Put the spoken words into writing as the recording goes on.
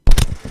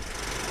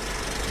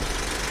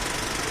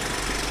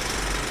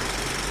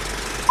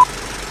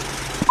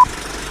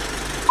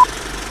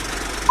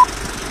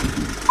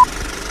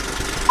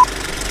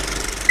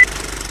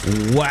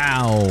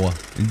Wow.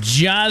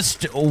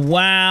 Just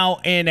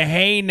wow. And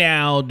hey,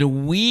 now, do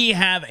we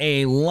have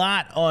a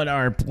lot on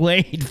our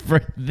plate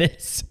for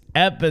this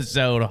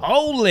episode?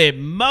 Holy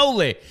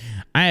moly.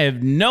 I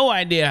have no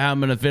idea how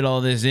I'm going to fit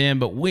all this in,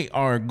 but we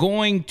are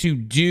going to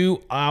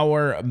do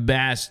our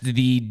best.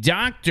 The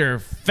Dr.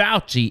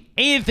 Fauci,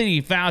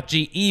 Anthony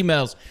Fauci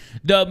emails,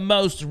 the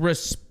most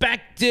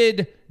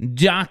respected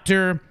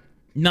doctor,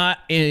 not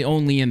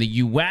only in the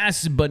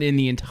U.S., but in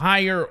the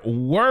entire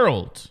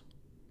world,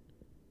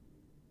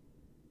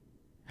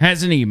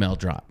 has an email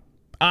drop.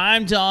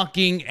 I'm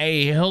talking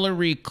a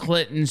Hillary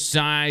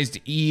Clinton-sized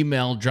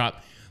email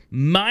drop.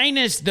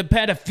 Minus the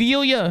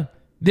pedophilia,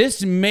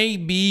 this may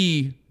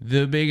be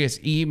the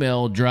biggest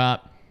email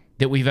drop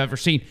that we've ever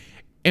seen.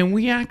 And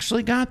we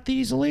actually got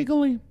these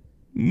legally.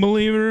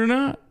 Believe it or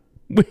not.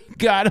 We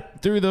got them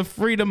through the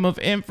Freedom of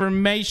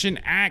Information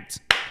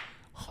Act.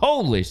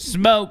 Holy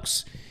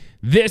smokes.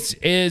 This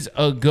is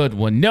a good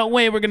one. No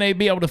way we're going to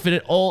be able to fit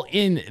it all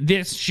in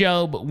this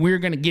show, but we're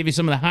going to give you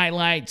some of the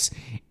highlights.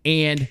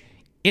 And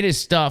it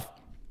is stuff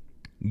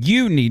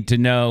you need to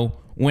know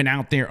when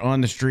out there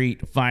on the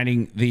street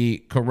fighting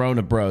the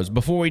Corona Bros.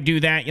 Before we do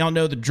that, y'all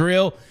know the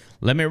drill.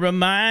 Let me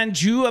remind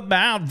you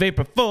about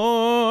Vapor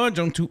Forge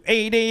on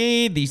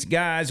 280. These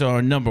guys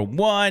are number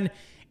one,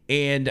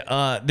 and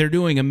they're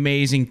doing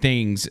amazing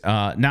things,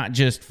 not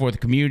just for the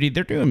community.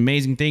 They're doing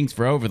amazing things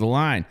for Over the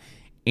Line,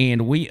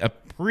 and we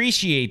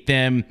appreciate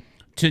them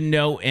to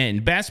no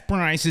end. Best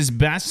prices,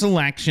 best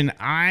selection.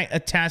 I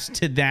attest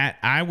to that.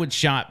 I would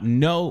shop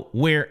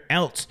nowhere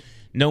else,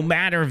 no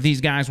matter if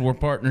these guys were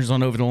partners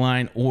on Over the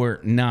Line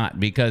or not,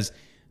 because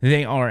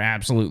they are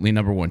absolutely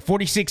number one.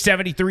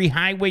 4673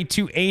 Highway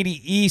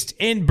 280 East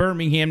in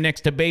Birmingham,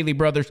 next to Bailey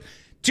Brothers.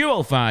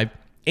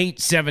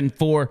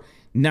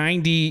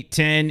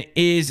 205-874-9010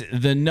 is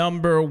the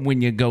number.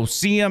 When you go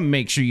see them,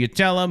 make sure you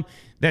tell them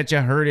that you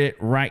heard it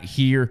right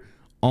here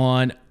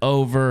on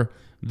Over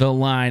the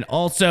Line.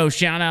 Also,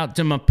 shout out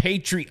to my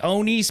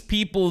Patreonies,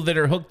 people that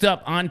are hooked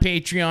up on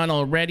Patreon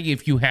already.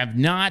 If you have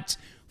not,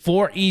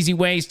 4 easy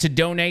ways to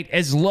donate.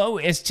 As low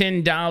as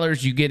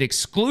 $10, you get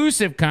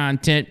exclusive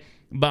content,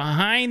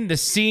 behind the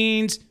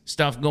scenes,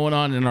 stuff going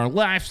on in our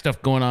life, stuff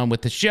going on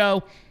with the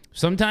show.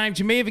 Sometimes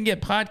you may even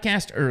get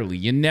podcast early.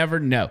 You never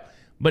know.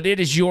 But it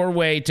is your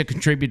way to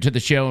contribute to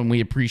the show, and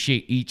we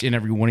appreciate each and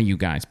every one of you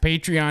guys.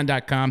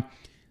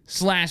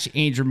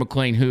 Patreon.com/Andrew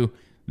McLean, who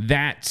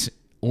that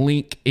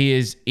link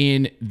is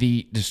in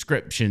the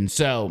description.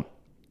 So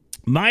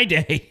my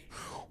day,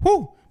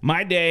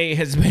 my day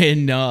has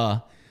been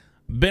a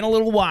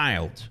little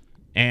wild,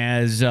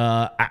 as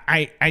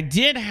I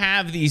did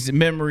have these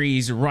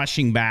memories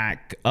rushing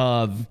back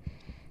of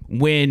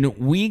when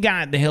we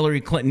got the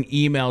Hillary Clinton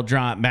email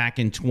drop back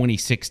in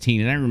 2016,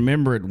 and I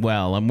remember it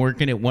well. I'm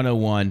working at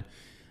 101,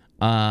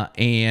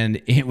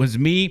 and it was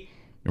me,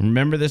 I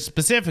remember this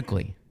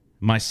specifically,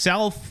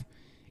 myself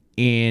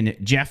and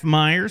Jeff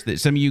Myers, that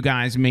some of you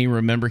guys may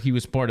remember. He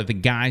was part of the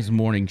Guys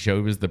Morning Show.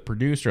 He was the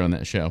producer on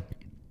that show.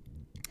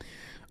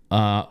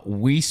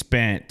 We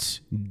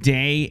spent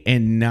day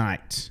and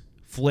night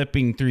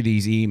flipping through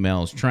these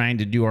emails, trying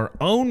to do our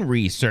own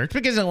research,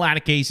 because in a lot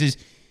of cases,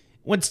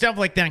 when stuff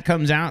like that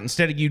comes out,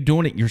 instead of you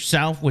doing it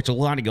yourself, which a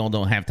lot of y'all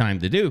don't have time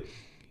to do,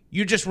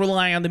 you just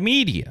rely on the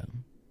media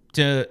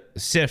to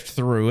sift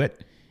through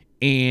it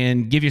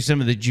and give you some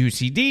of the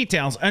juicy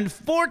details.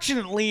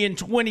 Unfortunately, in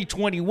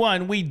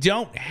 2021, we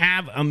don't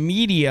have a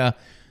media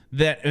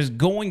that is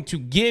going to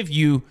give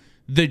you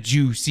the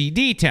juicy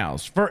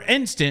details. For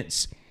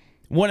instance,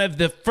 one of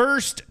the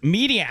first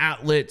media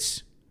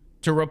outlets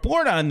to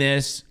report on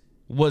this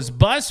was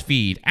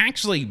BuzzFeed.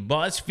 Actually,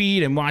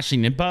 BuzzFeed and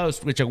Washington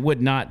Post, which I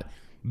would not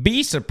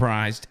be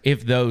surprised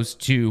if those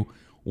two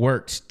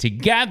worked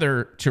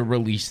together to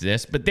release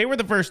this, but they were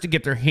the first to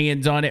get their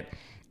hands on it,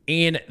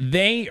 and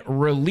they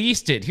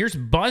released it. Here's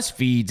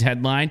BuzzFeed's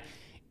headline: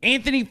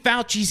 Anthony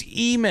Fauci's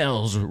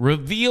emails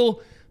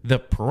reveal the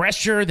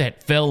pressure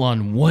that fell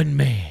on one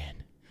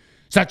man.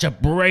 Such a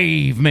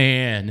brave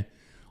man.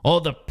 All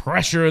the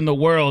pressure in the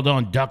world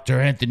on Dr.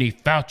 Anthony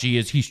Fauci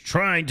as he's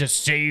trying to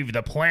save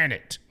the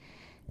planet.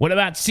 What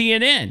about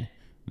CNN?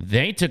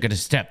 They took it a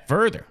step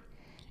further,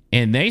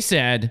 and they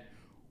said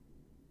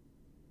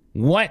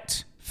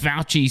what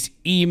Fauci's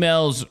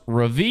emails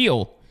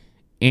reveal,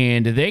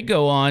 and they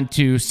go on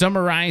to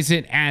summarize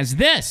it as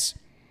this: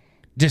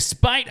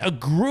 despite a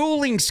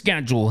grueling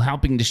schedule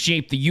helping to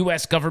shape the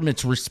U.S.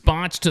 government's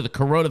response to the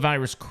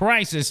coronavirus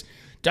crisis,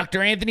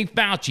 Dr. Anthony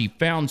Fauci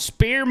found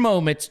spare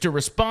moments to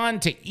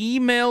respond to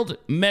emailed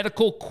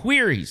medical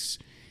queries,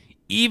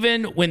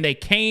 even when they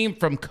came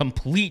from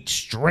complete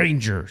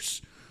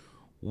strangers.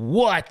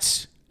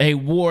 What a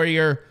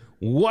warrior.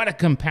 What a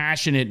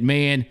compassionate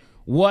man.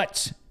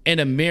 What an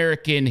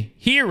American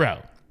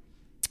hero.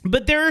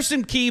 But there are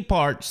some key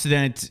parts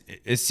that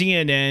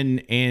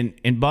CNN and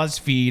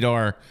BuzzFeed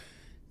are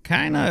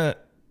kind of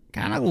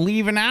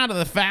leaving out of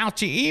the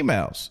Fauci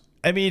emails.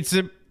 I mean, it's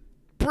a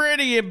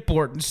pretty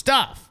important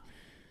stuff.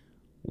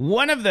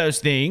 One of those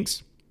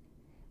things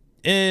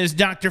is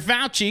Dr.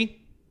 Fauci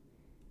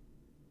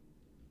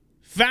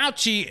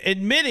Fauci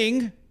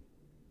admitting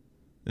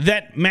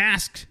that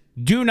masks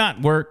do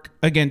not work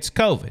against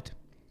COVID.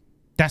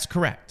 That's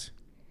correct.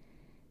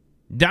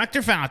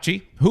 Dr.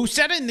 Fauci, who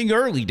said it in the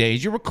early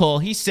days, you recall,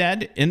 he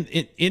said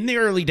in the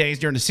early days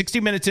during the 60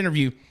 Minutes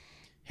interview,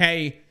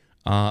 hey,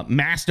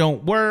 masks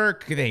don't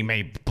work. They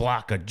may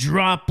block a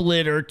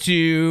droplet or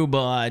two,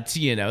 but,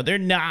 they're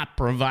not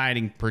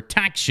providing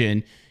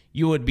protection.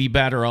 You would be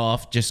better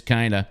off just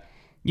kind of,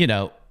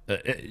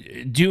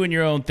 doing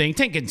your own thing,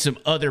 taking some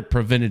other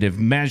preventative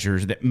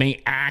measures that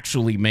may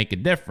actually make a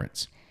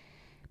difference.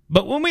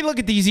 But when we look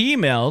at these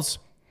emails,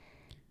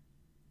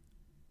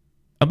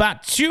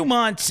 about 2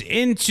 months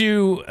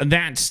into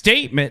that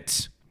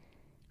statement,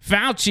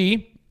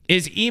 Fauci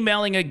is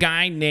emailing a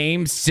guy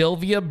named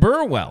Sylvia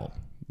Burwell.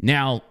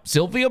 Now,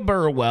 Sylvia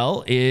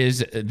Burwell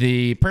is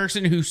the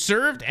person who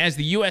served as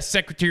the U.S.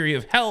 Secretary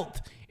of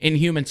Health and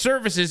Human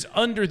Services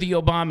under the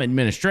Obama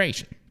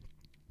administration.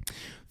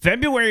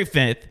 February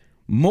 5th,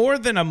 more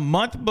than a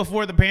month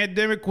before the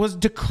pandemic was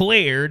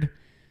declared,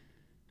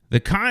 the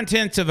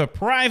contents of a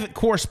private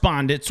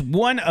correspondence,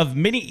 one of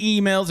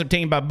many emails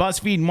obtained by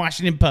BuzzFeed and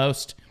Washington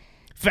Post,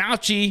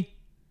 Fauci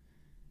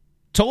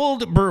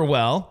told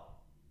Burwell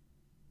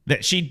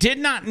that she did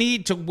not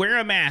need to wear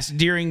a mask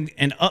during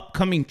an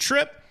upcoming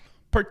trip,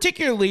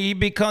 particularly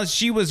because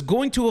she was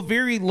going to a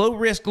very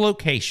low-risk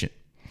location.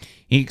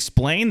 He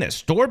explained that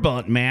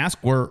store-bought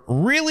masks were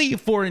really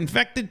for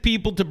infected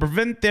people to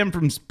prevent them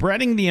from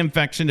spreading the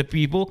infection to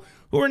people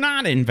who are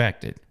not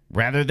infected,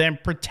 rather than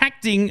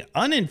protecting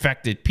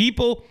uninfected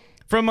people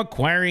from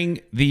acquiring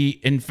the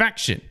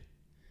infection.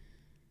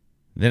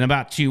 Then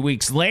about 2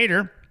 weeks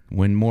later,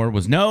 when more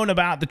was known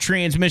about the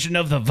transmission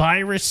of the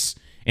virus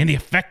and the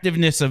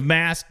effectiveness of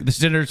masks, the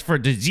Centers for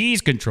Disease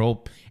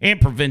Control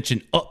and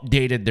Prevention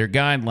updated their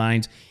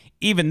guidelines,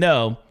 even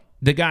though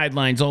the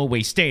guidelines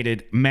always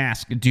stated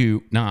masks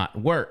do not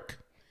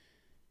work.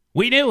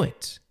 We knew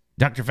it.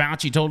 Dr.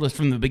 Fauci told us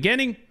from the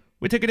beginning.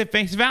 We took it at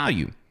face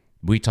value.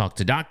 We talked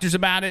to doctors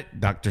about it.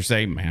 Doctors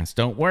say masks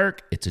don't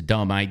work. It's a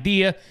dumb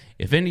idea.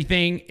 If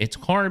anything, it's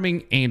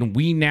harming. And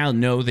we now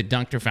know that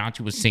Dr.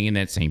 Fauci was saying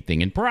that same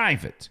thing in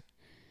private.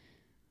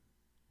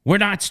 We're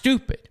not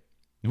stupid.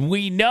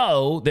 We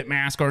know that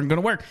masks aren't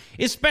going to work,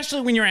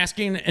 especially when you're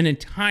asking an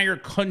entire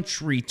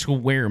country to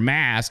wear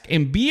masks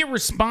and be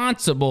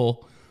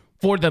responsible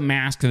for the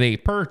mask they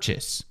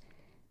purchase.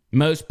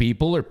 Most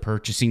people are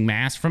purchasing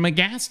masks from a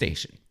gas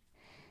station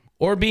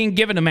or being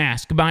given a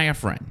mask by a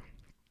friend.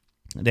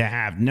 They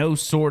have no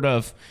sort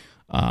of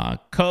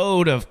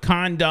code of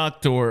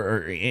conduct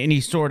or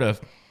any sort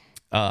of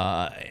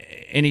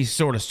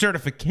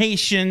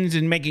certifications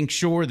in making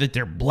sure that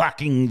they're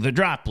blocking the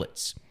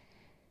droplets.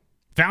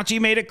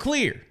 Fauci made it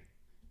clear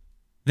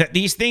that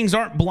these things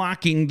aren't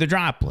blocking the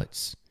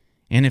droplets.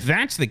 And if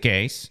that's the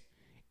case,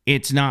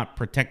 it's not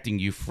protecting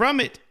you from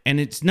it, and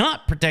it's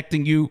not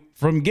protecting you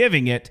from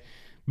giving it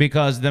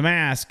because the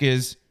mask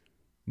is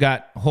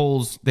got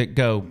holes that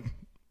go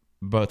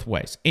both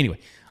ways. Anyway,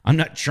 I'm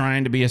not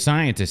trying to be a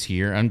scientist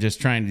here. I'm just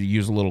trying to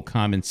use a little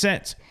common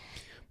sense.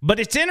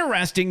 But it's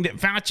interesting that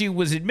Fauci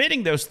was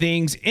admitting those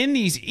things in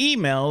these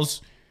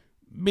emails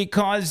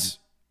because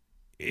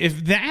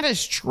if that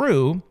is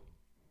true,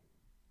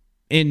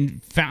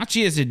 and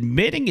Fauci is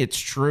admitting it's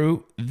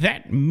true,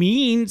 that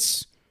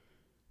means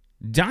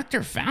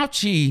Dr.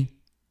 Fauci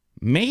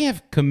may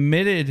have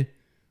committed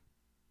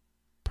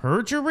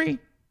perjury?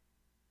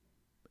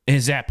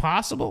 Is that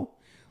possible?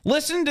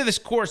 Listen to this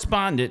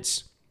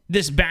correspondence,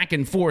 this back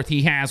and forth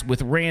he has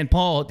with Rand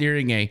Paul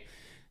during a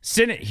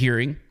Senate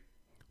hearing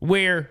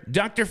where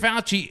Dr.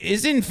 Fauci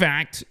is, in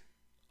fact,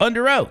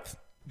 under oath.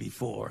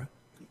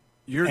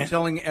 You're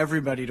telling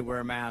everybody to wear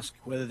a mask,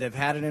 whether they've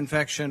had an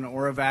infection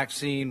or a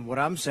vaccine. What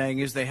I'm saying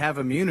is they have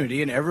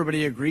immunity, and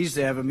everybody agrees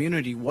they have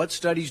immunity. What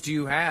studies do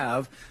you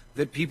have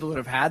that people that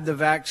have had the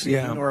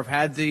vaccine or have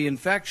had the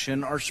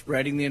infection are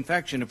spreading the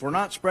infection? If we're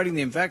not spreading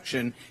the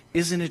infection,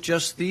 isn't it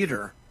just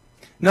theater?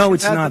 No,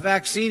 it's not. not. You have the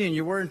vaccine and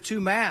you're wearing 2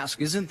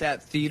 masks. Isn't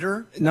that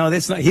theater? No,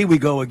 that's not. Here we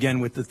go again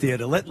with the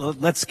theater.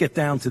 Let's get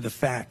down to the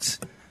facts.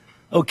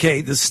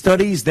 Okay, the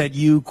studies that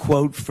you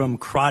quote from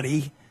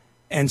Crotty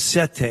and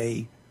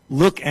Sete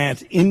look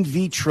at in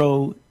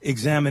vitro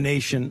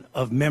examination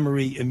of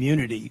memory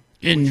immunity.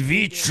 In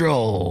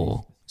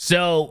vitro.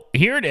 So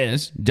here it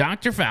is,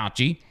 Dr.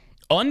 Fauci,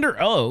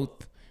 under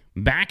oath,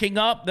 backing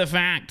up the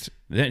fact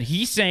that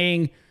he's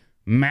saying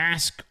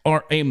masks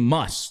are a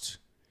must.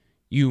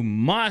 You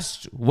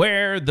must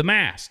wear the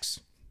masks.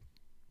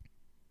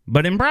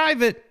 But in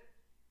private,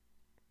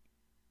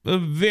 a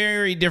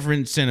very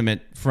different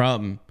sentiment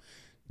from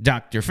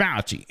Dr.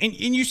 Fauci. And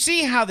you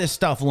see how this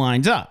stuff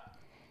lines up.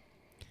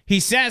 He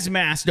says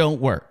masks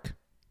don't work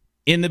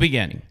in the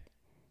beginning.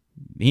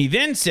 He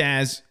then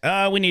says,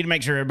 we need to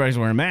make sure everybody's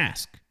wearing a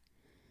mask.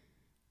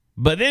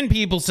 But then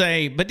people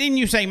say, but didn't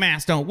you say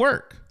masks don't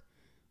work?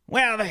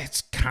 Well,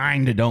 that's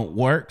kind of don't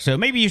work. So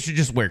maybe you should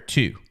just wear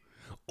 2.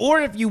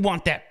 Or if you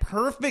want that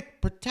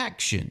perfect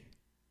protection,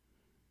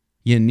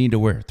 you need to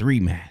wear 3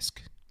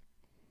 masks.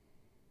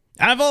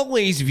 I've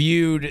always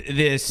viewed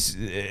this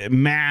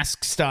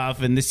mask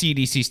stuff and the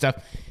CDC stuff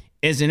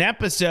as an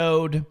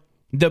episode,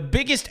 the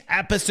biggest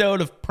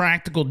episode of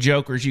Practical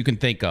Jokers you can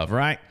think of,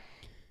 right?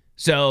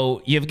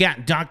 So you've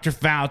got Dr.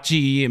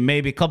 Fauci and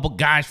maybe a couple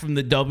guys from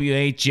the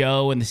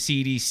WHO and the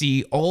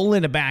CDC all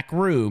in a back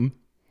room.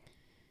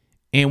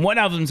 And one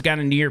of them's got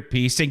an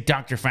earpiece. Say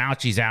Dr.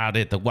 Fauci's out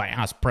at the White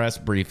House press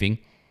briefing.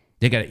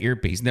 They got an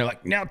earpiece. And they're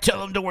like, now tell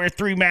them to wear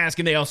 3 masks.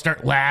 And they all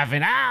start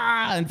laughing.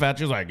 And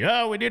Fauci's like,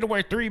 oh, we need to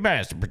wear 3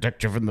 masks to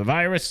protect you from the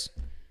virus.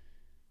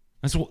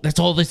 That's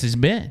all this has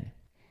been.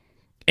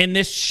 And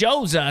this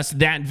shows us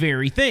that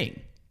very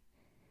thing.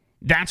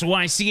 That's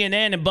why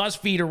CNN and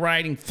BuzzFeed are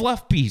writing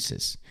fluff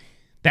pieces.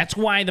 That's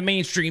why the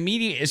mainstream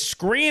media is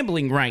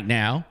scrambling right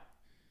now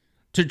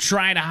to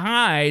try to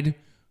hide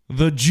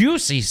the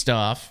juicy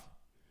stuff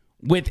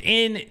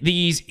within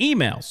these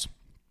emails.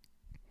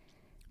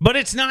 But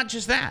it's not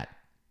just that.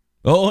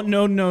 Oh,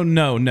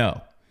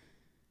 no.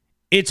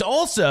 It's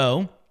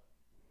also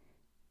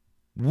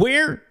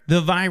where the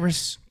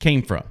virus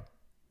came from.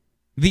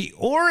 The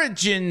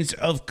origins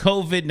of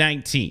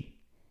COVID-19.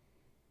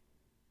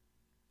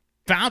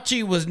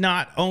 Fauci was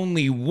not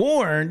only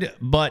warned,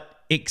 but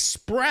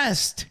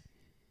expressed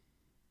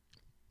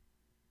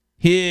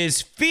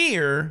his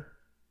fear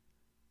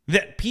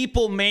that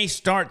people may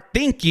start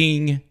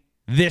thinking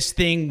this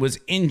thing was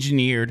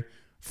engineered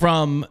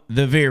from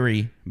the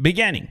very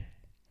beginning.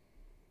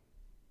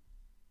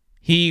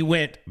 He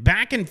went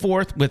back and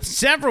forth with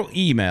several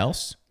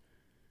emails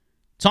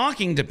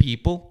talking to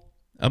people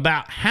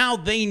about how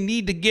they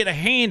need to get a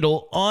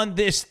handle on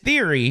this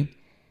theory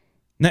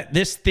that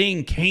this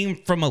thing came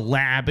from a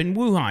lab in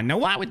Wuhan. Now,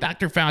 why would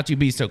Dr. Fauci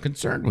be so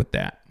concerned with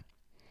that?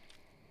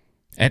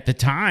 At the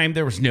time,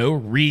 there was no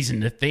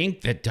reason to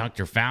think that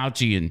Dr.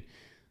 Fauci and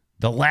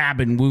the lab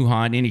in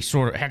Wuhan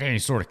had any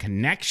sort of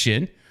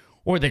connection,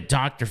 or that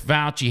Dr.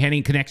 Fauci had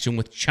any connection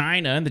with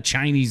China and the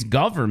Chinese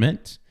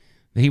government,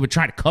 that he would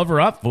try to cover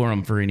up for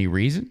him for any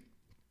reason.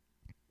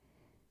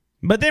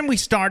 But then we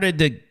started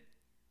to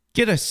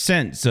get a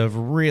sense of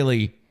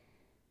really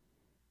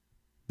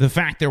the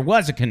fact there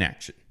was a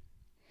connection.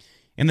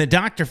 And that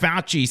Dr.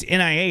 Fauci's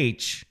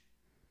NIH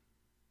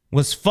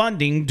was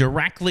funding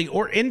directly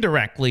or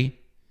indirectly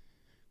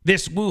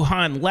this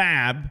Wuhan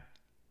lab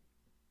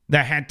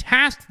that had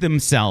tasked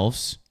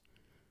themselves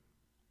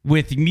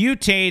with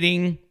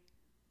mutating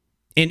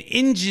and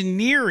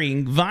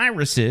engineering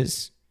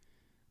viruses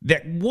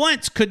that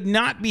once could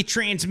not be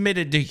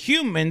transmitted to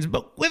humans,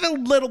 but with a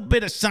little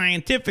bit of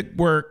scientific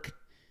work,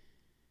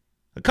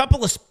 a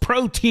couple of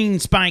protein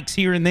spikes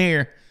here and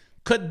there,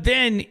 could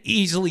then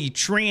easily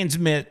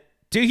transmit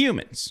to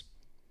humans.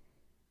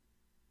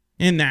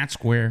 And that's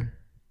where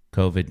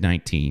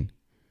COVID-19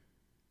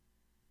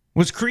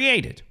 was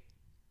created.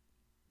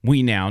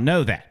 We now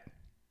know that.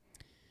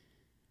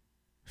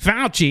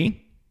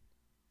 Fauci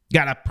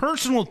got a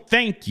personal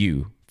thank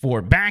you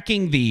for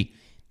backing the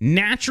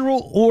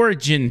natural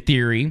origin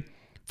theory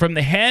from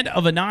the head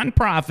of a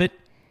nonprofit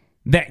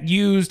that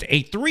used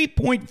a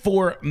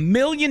 $3.4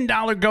 million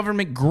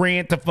government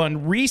grant to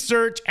fund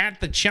research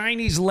at the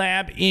Chinese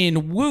lab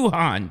in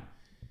Wuhan.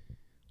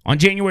 On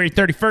January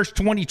 31st,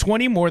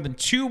 2020, more than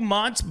 2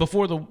 months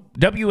before the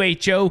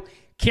WHO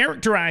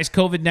characterized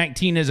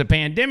COVID-19 as a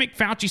pandemic,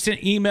 Fauci sent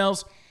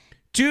emails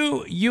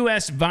to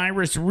U.S.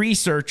 virus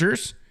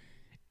researchers,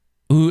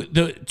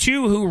 the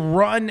two who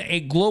run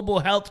a global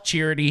health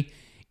charity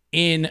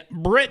in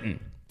Britain.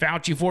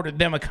 Fauci forwarded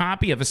them a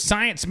copy of a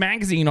Science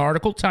magazine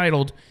article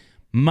titled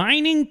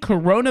 "Mining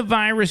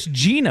Coronavirus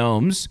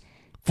Genomes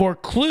for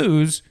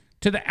Clues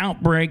to the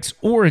Outbreak's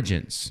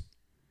Origins."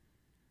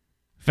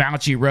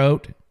 Fauci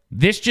wrote,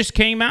 "This just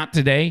came out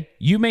today.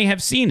 You may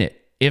have seen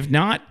it. If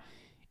not,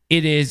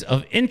 it is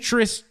of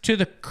interest to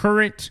the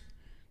current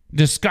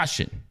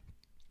discussion."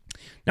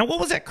 Now, what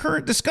was that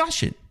current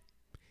discussion?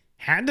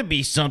 Had to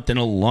be something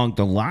along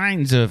the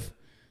lines of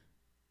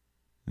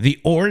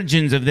the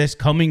origins of this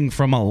coming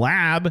from a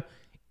lab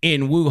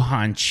in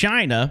Wuhan,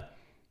 China.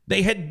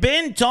 They had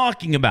been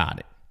talking about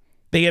it.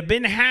 They had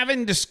been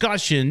having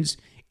discussions,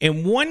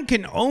 and one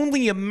can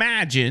only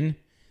imagine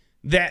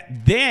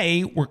that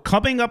they were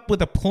coming up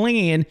with a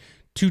plan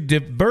to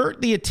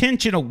divert the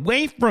attention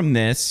away from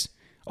this,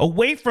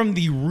 away from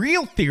the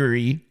real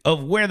theory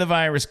of where the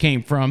virus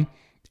came from,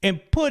 and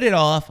put it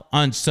off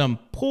on some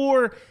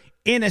poor,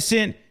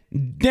 innocent,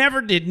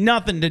 never did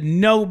nothing to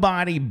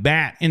nobody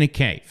bat in a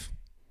cave.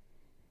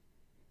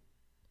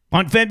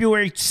 On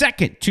February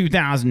 2nd,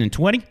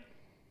 2020,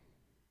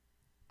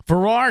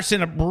 Farrar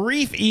sent a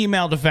brief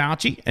email to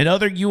Fauci and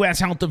other U.S.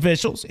 health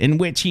officials in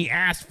which he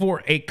asked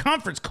for a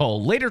conference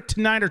call later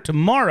tonight or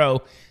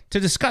tomorrow to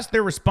discuss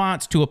their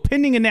response to a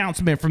pending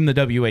announcement from the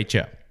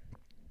WHO.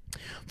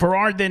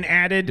 Farrar then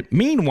added,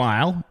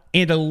 meanwhile,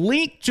 and a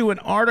link to an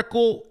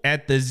article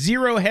at the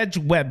Zero Hedge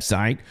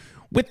website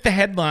with the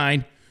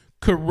headline,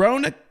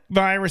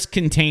 "Coronavirus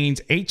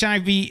contains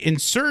HIV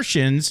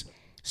insertions,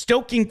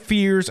 stoking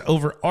fears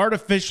over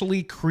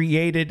artificially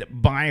created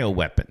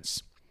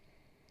bioweapons."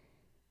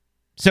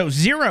 So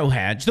Zero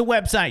Hedge, the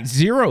website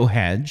Zero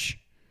Hedge,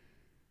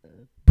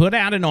 put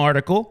out an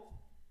article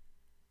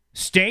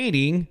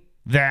stating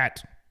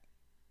that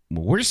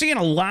we're seeing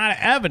a lot of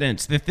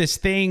evidence that this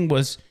thing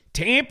was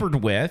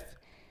tampered with,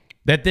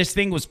 that this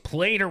thing was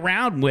played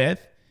around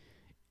with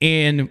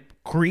and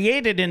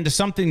created into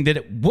something that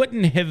it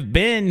wouldn't have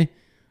been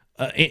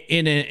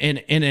in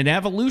an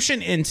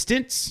evolution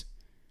instance.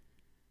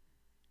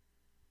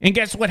 And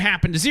guess what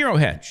happened to Zero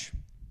Hedge?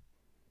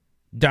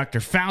 Dr.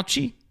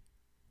 Fauci,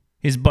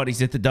 his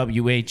buddies at the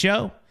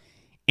WHO,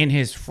 and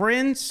his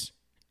friends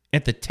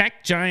at the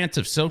tech giants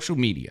of social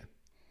media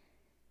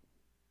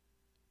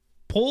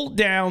pulled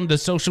down the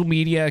social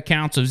media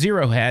accounts of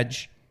Zero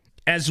Hedge,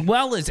 as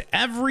well as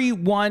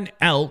everyone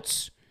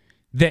else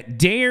that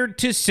dared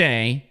to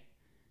say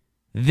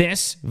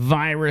this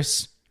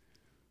virus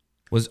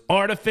was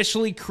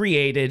artificially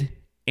created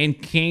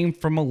and came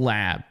from a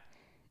lab,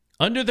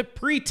 under the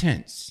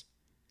pretense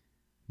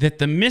that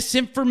the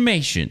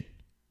misinformation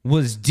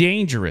was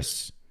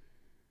dangerous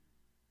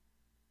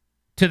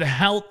to the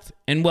health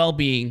and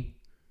well-being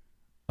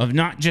of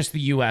not just the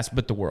U.S.,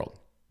 but the world.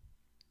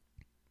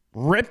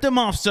 Ripped them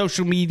off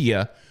social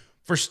media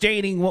for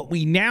stating what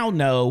we now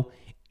know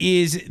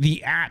is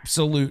the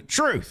absolute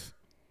truth.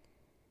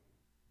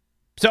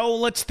 So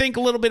let's think a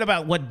little bit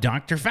about what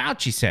Dr.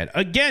 Fauci said.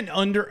 Again,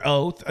 under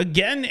oath,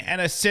 again at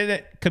a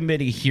Senate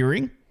committee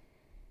hearing.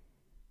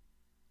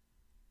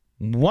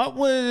 What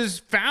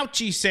was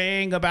Fauci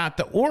saying about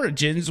the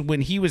origins when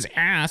he was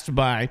asked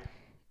by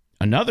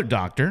another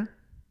doctor,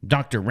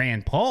 Dr.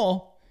 Rand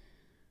Paul,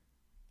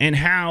 and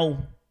how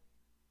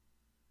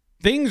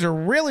things are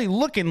really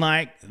looking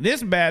like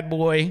this bad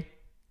boy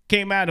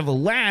came out of a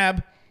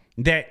lab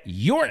that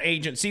your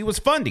agency was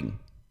funding?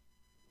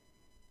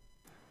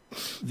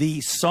 The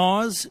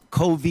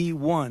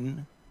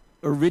SARS-CoV-1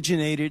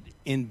 originated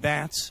in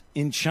bats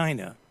in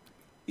China.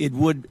 It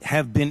would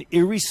have been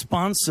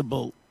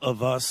irresponsible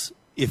of us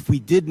if we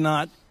did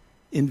not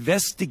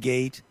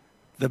investigate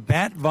the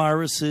bat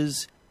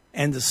viruses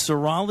and the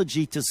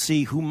serology to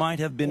see who might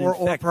have been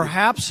infected. Or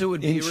perhaps it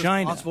would be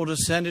irresponsible China.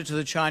 to send it to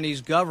the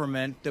Chinese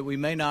government that we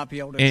may not be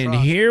able to And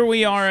trust. here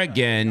we are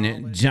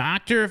again,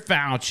 Dr.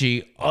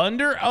 Fauci,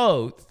 under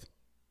oath,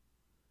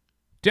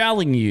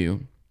 telling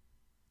you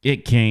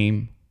it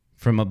came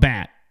from a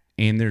bat.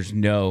 And there's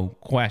no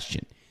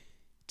question.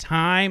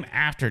 Time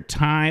after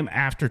time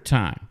after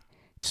time.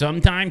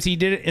 Sometimes he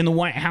did it in the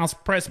White House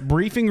press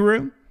briefing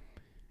room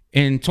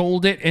and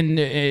told it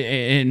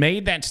and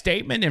made that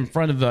statement in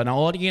front of an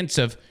audience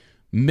of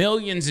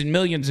millions and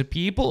millions of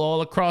people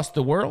all across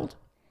the world.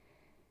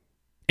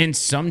 And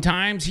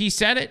sometimes he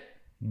said it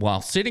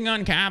while sitting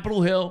on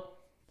Capitol Hill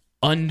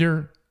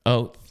under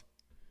oath,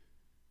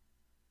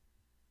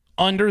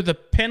 under the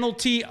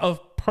penalty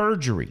of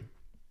perjury.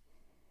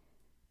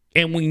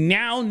 And we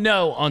now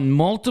know on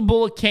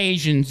multiple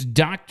occasions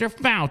Dr.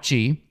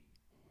 Fauci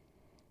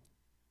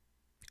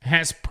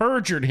has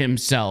perjured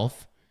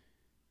himself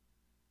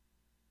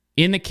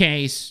in the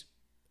case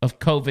of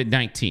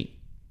COVID-19.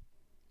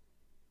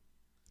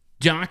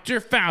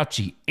 Dr.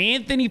 Fauci,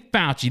 Anthony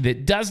Fauci,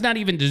 that does not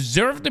even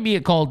deserve to be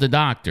called a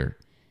doctor,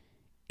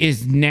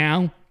 is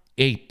now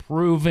a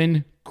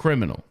proven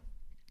criminal.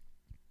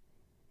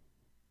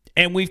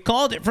 And we've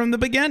called it from the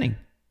beginning.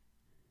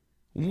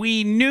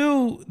 We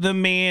knew the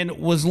man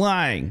was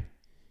lying,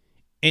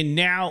 and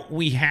now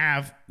we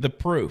have the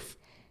proof.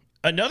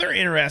 Another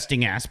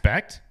interesting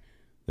aspect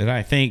that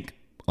I think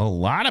a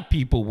lot of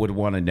people would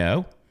want to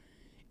know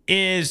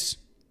is,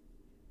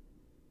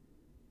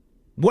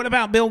 what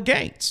about Bill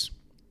Gates?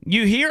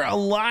 You hear a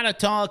lot of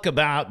talk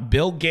about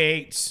Bill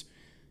Gates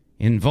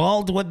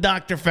involved with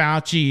Dr.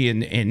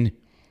 Fauci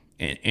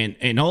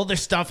and all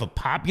this stuff of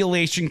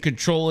population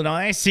control and all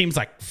that. Seems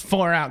like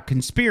far out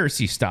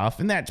conspiracy stuff,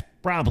 and that's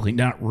probably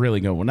not really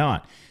going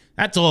on.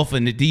 That's all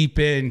from the deep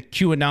end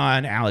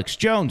QAnon, Alex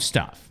Jones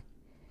stuff.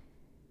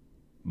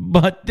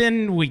 But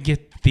then we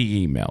get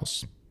the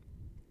emails.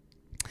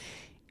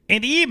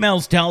 And the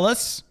emails tell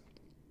us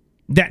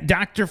that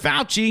Dr.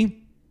 Fauci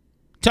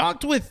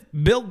talked with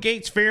Bill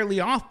Gates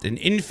fairly often.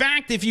 In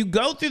fact, if you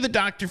go through the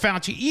Dr.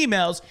 Fauci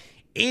emails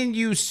and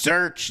you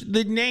search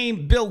the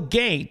name Bill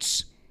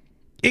Gates,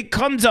 it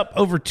comes up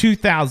over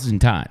 2,000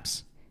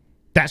 times.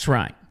 That's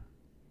right.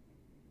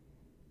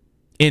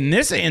 In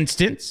this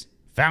instance,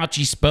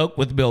 Fauci spoke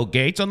with Bill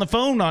Gates on the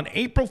phone on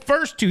April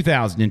 1st,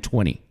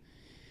 2020,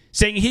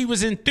 saying he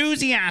was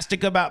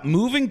enthusiastic about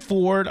moving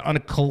forward on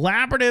a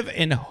collaborative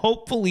and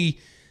hopefully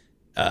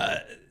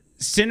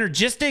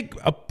synergistic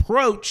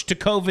approach to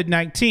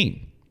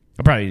COVID-19.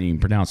 I probably didn't even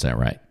pronounce that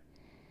right.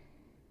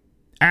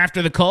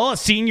 After the call, a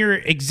senior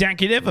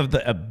executive of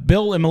the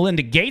Bill and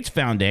Melinda Gates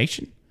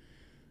Foundation,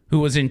 who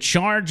was in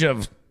charge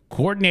of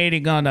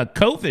coordinating on a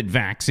COVID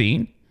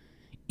vaccine,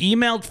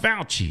 emailed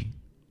Fauci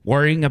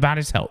worrying about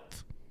his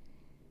health.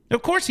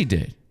 Of course he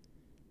did.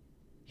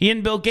 He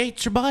and Bill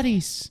Gates are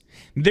buddies.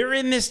 They're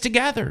in this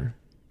together.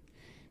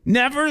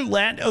 Never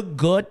let a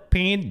good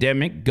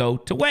pandemic go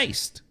to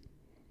waste.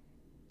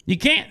 You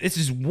can't. This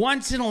is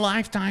once in a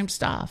lifetime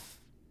stuff.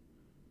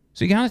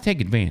 So you got to take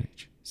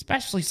advantage,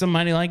 especially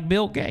somebody like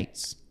Bill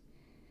Gates.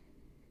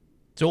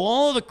 So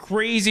all the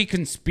crazy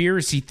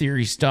conspiracy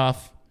theory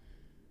stuff,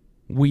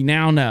 we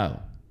now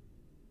know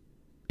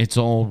it's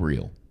all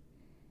real.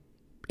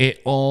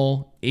 It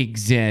all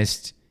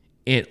exists.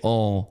 It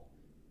all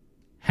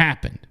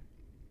happened.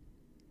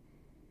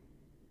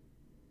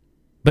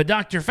 But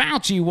Dr.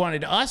 Fauci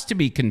wanted us to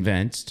be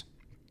convinced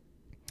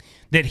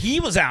that he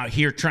was out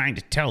here trying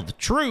to tell the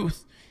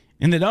truth,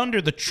 and that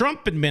under the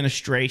Trump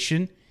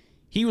administration,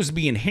 he was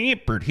being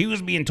hampered. He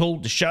was being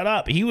told to shut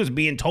up. He was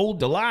being told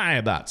to lie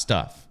about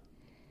stuff.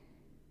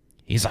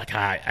 He's like,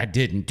 I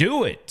didn't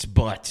do it,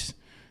 but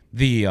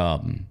the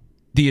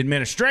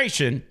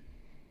administration,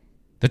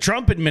 the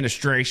Trump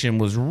administration,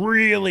 was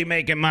really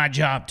making my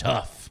job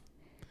tough.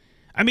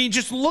 I mean,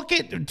 just look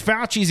at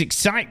Fauci's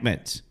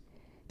excitement.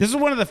 This is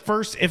one of the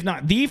first, if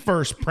not the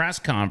first, press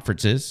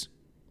conferences.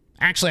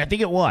 Actually, I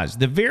think it was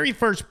the very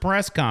first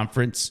press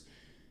conference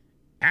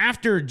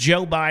after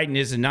Joe Biden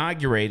is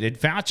inaugurated.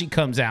 Fauci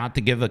comes out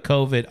to give a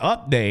COVID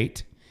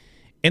update,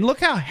 and look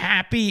how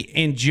happy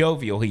and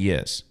jovial he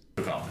is.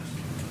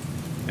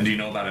 And do you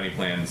know about any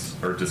plans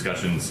or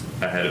discussions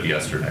ahead of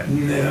yesterday?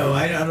 No,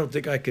 I don't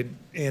think I could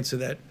answer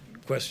that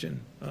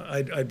question.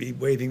 I'd be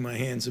waving my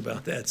hands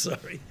about that.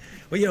 Sorry.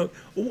 Well,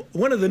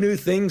 one of the new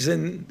things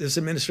in this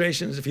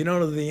administration is if you don't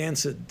know the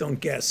answer, don't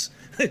guess.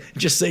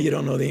 Just say you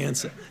don't know the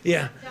answer.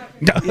 Yeah.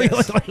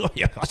 Yes.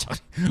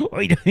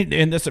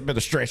 In this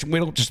administration, we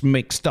don't just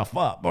make stuff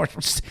up.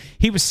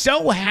 He was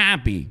so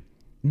happy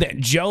that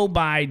Joe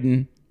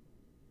Biden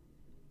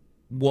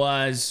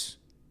was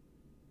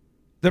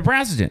the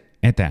president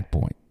at that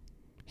point.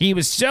 He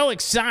was so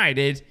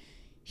excited,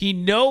 he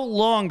no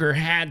longer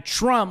had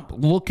Trump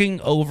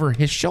looking over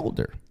his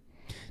shoulder.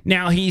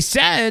 Now, he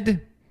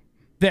said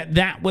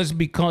that was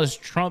because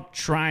Trump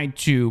tried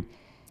to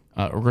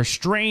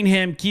restrain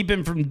him, keep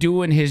him from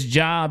doing his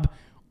job,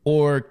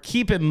 or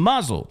keep him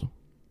muzzled.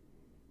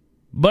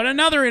 But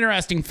another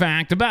interesting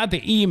fact about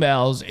the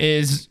emails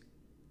is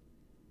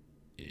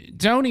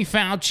Tony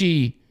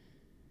Fauci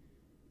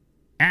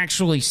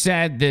actually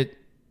said that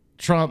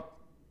Trump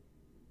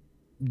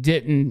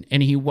didn't,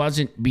 and he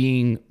wasn't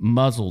being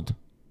muzzled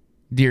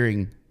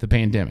during the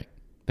pandemic.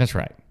 That's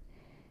right.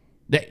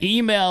 The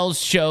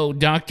emails show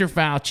Dr.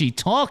 Fauci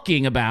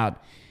talking about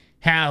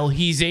how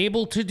he's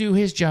able to do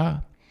his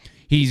job.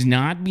 He's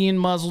not being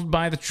muzzled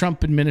by the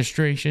Trump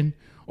administration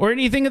or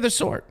anything of the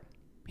sort.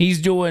 He's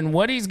doing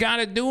what he's got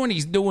to do, and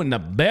he's doing the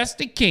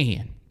best he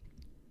can.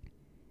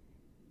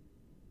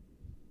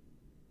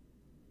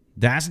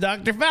 That's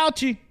Dr.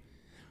 Fauci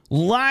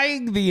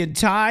lying the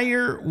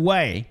entire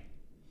way.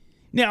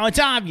 Now, it's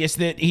obvious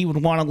that he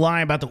would want to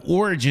lie about the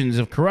origins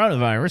of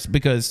coronavirus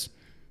because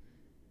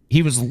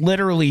he was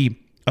literally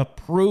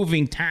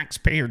approving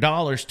taxpayer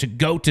dollars to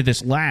go to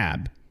this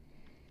lab.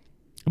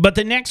 But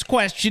the next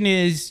question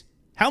is,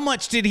 how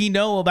much did he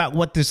know about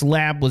what this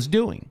lab was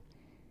doing?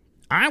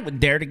 I would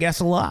dare to guess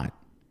a lot.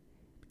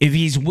 If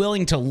he's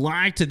willing to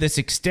lie to this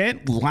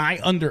extent, lie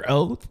under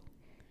oath,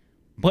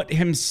 put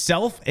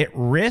himself at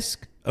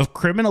risk of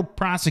criminal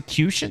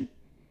prosecution,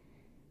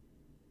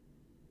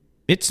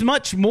 it's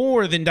much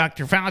more than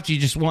Dr. Fauci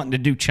just wanting to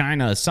do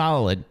China a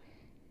solid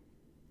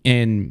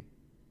and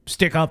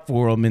stick up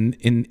for them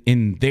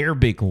in their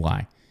big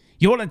lie.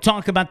 You want to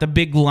talk about the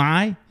big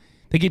lie?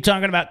 They keep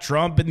talking about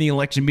Trump and the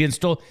election being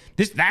stolen.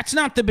 That's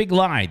not the big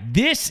lie.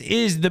 This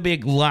is the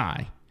big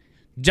lie.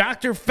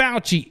 Dr.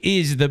 Fauci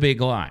is the big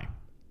lie.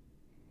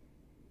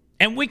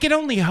 And we can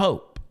only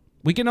hope.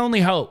 We can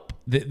only hope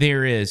that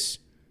there is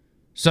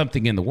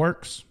something in the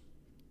works.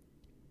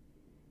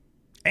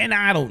 And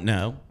I don't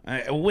know.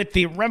 With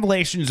the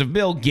revelations of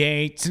Bill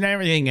Gates and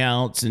everything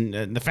else, and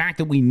the fact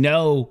that we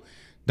know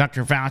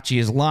Dr. Fauci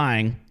is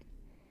lying,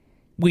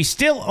 we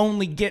still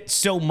only get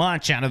so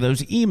much out of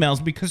those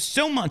emails because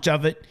so much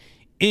of it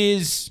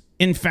is,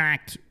 in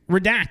fact,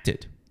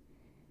 redacted.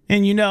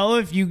 And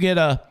if you get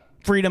a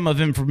Freedom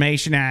of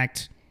Information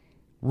Act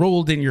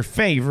ruled in your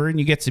favor and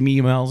you get some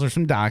emails or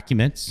some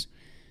documents,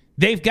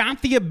 they've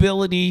got the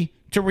ability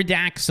to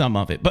redact some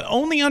of it, but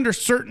only under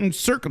certain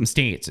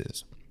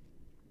circumstances.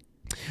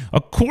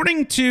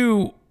 According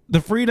to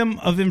the Freedom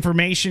of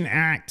Information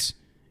Act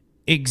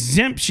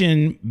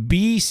exemption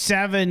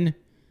B7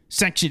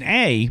 Section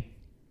A,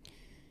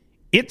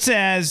 it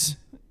says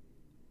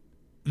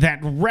that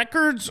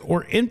records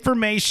or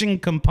information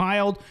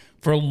compiled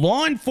for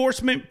law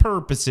enforcement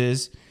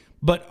purposes,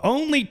 but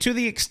only to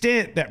the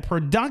extent that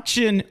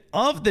production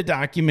of the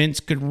documents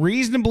could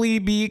reasonably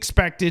be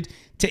expected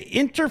to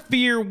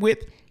interfere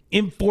with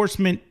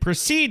enforcement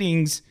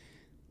proceedings,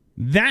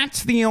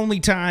 that's the only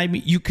time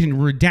you can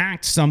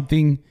redact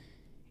something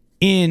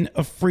in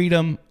a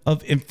Freedom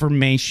of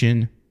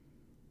Information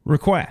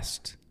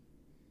request.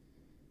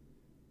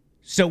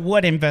 So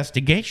what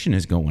investigation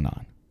is going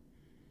on?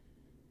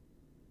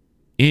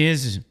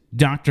 Is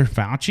Dr.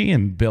 Fauci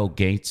and Bill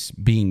Gates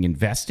being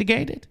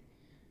investigated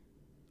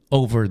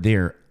over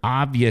their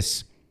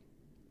obvious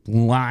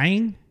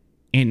lying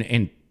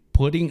and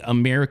putting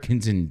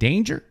Americans in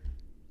danger?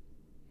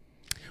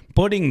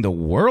 Putting the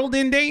world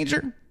in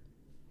danger?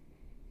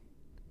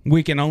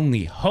 We can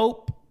only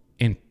hope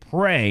and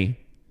pray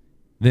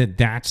that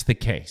that's the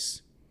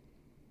case.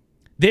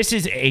 This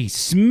is a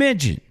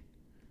smidgen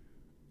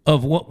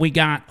of what we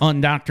got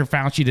on Dr.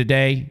 Fauci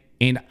today,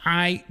 and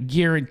I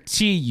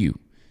guarantee you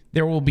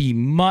there will be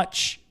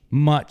much,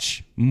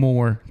 much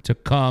more to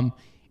come,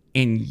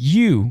 and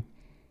you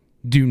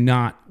do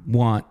not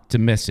want to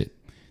miss it.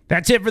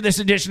 That's it for this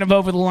edition of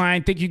Over the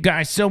Line. Thank you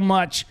guys so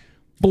much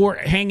for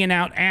hanging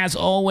out. As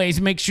always,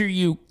 make sure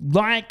you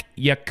like,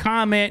 you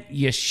comment,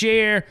 you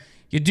share,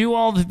 you do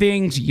all the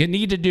things you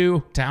need to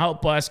do to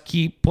help us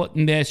keep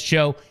putting this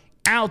show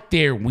out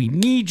there. We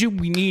need you,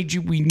 we need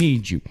you, we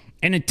need you.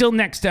 And until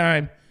next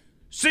time,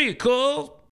 see you, cool.